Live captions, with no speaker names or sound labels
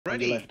On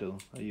your left, though.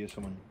 I hear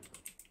someone.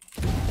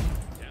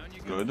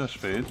 Good, that's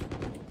fade.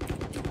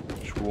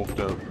 Just walked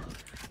out.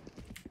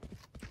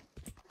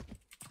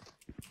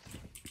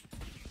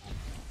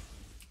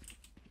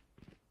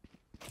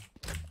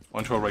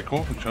 One to our right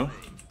corner, Joe.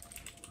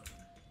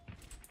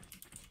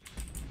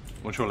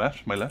 One to your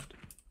left, my left.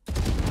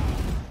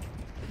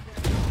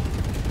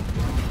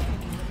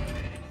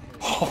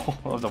 Oh,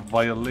 that was a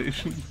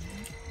violation.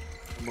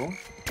 More?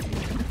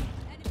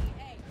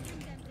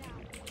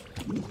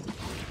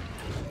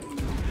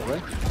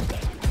 Away.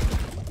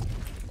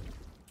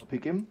 I'll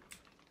pick him.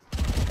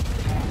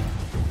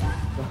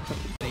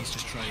 Please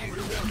just try and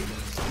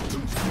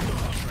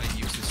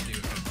use this new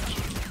advantage.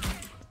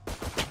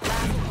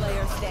 Last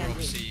player standing.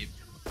 Obviously,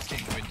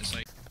 King win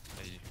decide.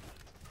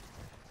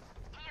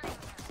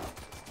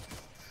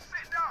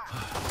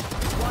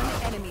 One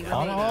enemy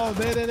remaining. Oh,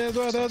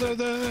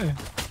 there.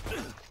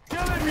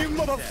 Kill him, you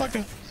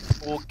motherfucker!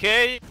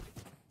 Okay.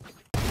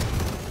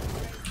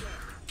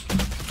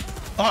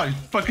 Oh, he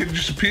fucking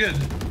disappeared.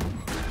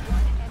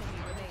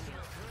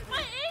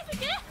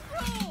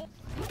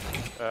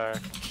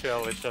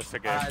 Chill, it's just a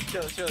game.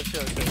 Chill.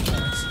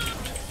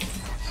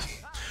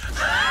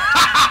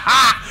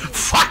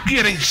 Fuck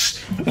it!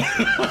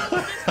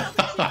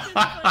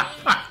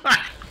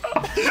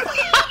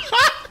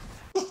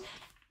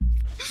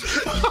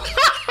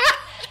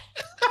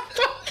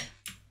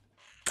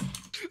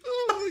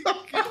 Oh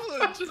my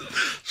god!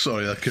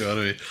 Sorry, that came out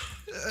of me.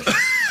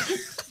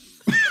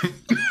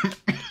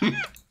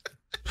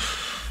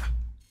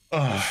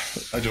 Oh,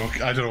 I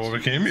don't know what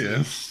became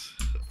here.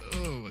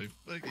 Oh my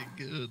fucking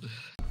god.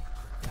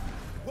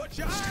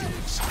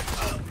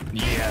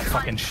 Yeah,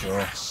 fucking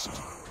sure.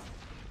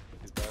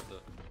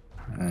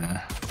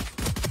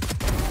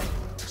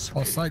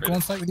 Go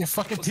on site with your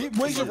fucking team.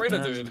 Where's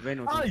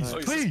your eyes,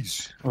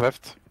 please?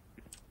 Left.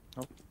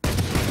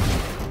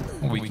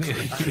 We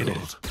did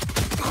it.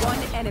 One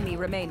enemy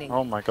remaining.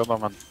 Oh my god,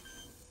 man.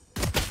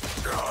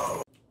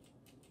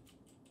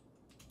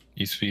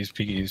 He's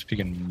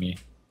picking me.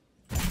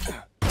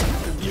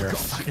 You're a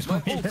fucking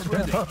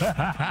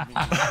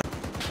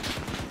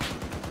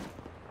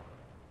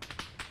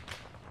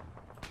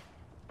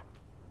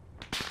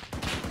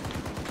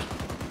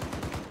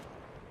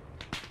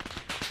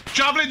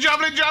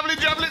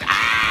Javelin!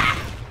 Ah!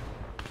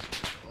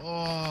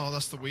 Oh,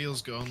 that's the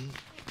wheels gone.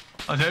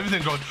 That's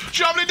everything going.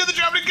 Javelin to the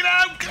javelin! Get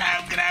out!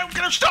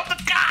 Stop the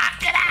car!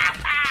 Get out!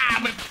 Ah,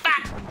 I'm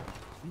back!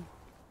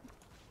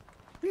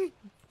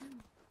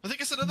 I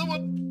think it's another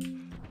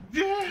one.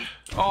 Yeah.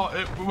 Oh,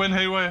 it went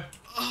haywire.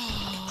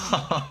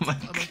 Oh my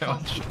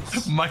god.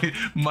 My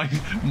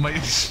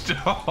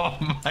oh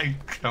my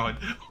god.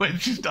 When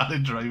she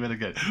started driving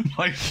again,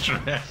 my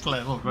stress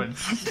level went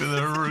to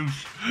the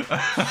roof.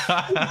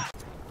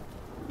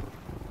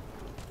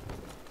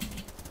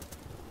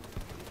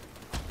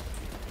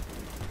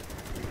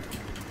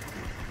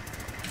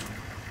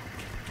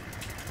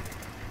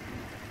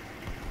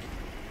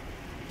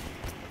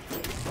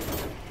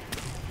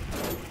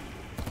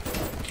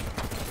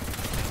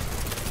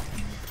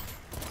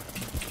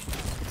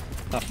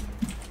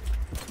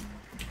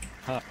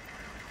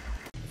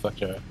 Fuck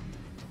yeah.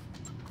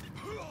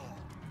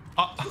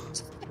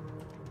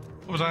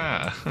 What was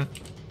that?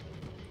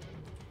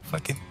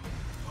 Fucking.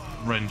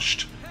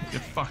 Wrenched.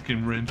 You're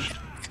fucking wrenched.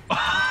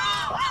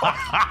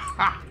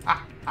 I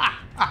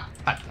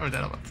threw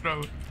that on my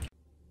throat.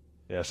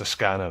 Yeah, it's a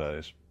scanner, that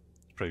is.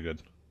 It's pretty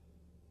good.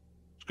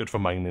 It's good for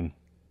mining.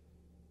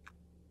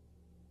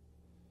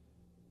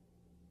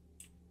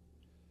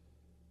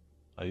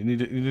 You need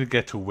to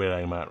get to where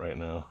I'm at right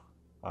now.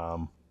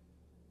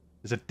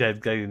 There's a dead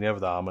guy in there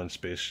with armor and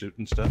spacesuit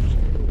and stuff.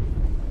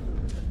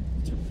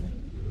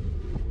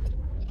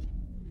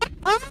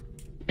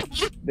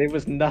 There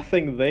was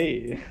nothing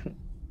there.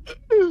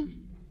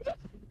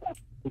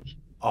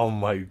 Oh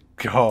my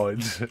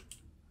god.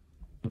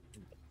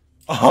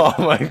 Oh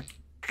my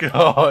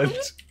god.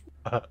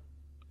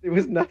 There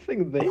was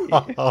nothing there.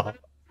 Poor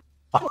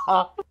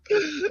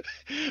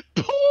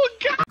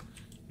guy.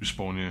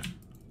 Respawn you.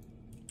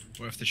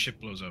 What if the ship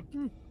blows up?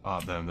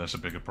 Ah, damn, that's a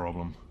bigger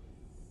problem.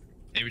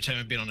 Every time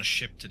I've been on a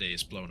ship today,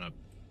 it's blown up.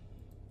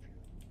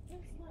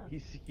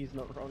 He's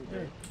not wrong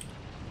there.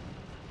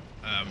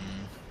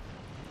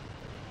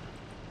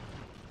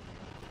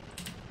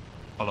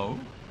 Hello?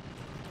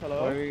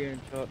 Hello? Why are you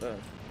getting shot at?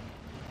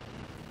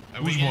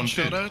 Are we Who's getting wanted?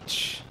 shot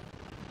at?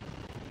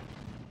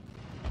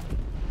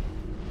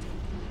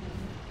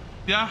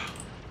 Yeah.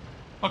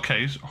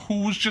 Okay, so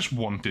who was just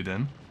wanted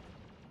in?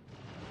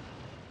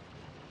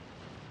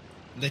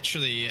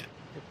 Literally,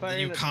 firing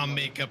you at can't someone.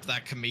 make up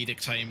that comedic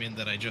timing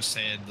that I just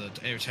said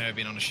that every time I've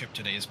been on a ship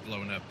today is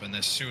blown up, and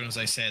as soon as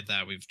I said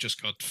that, we've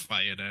just got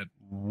fired at.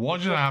 What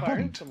just They're firing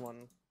happened?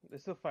 someone. They're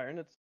still firing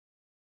it.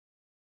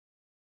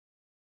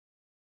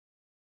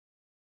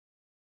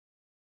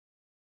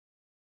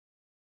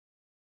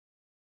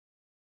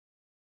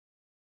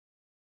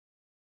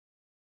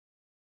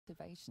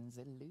 Activations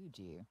elude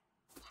you.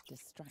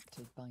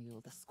 Distracted by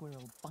the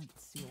squirrel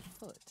bites your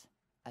foot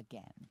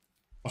again.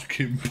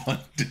 Fucking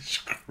bandit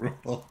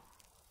scroll.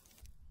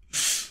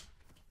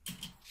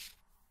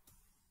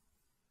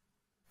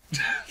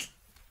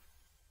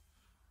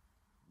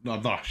 No,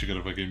 I'm not actually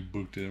gonna fucking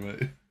boot him,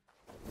 mate.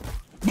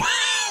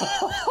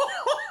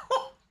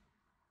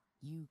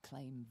 You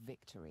claim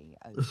victory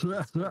over this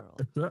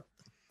world, though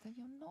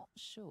you're not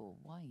sure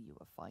why you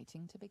were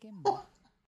fighting to begin with.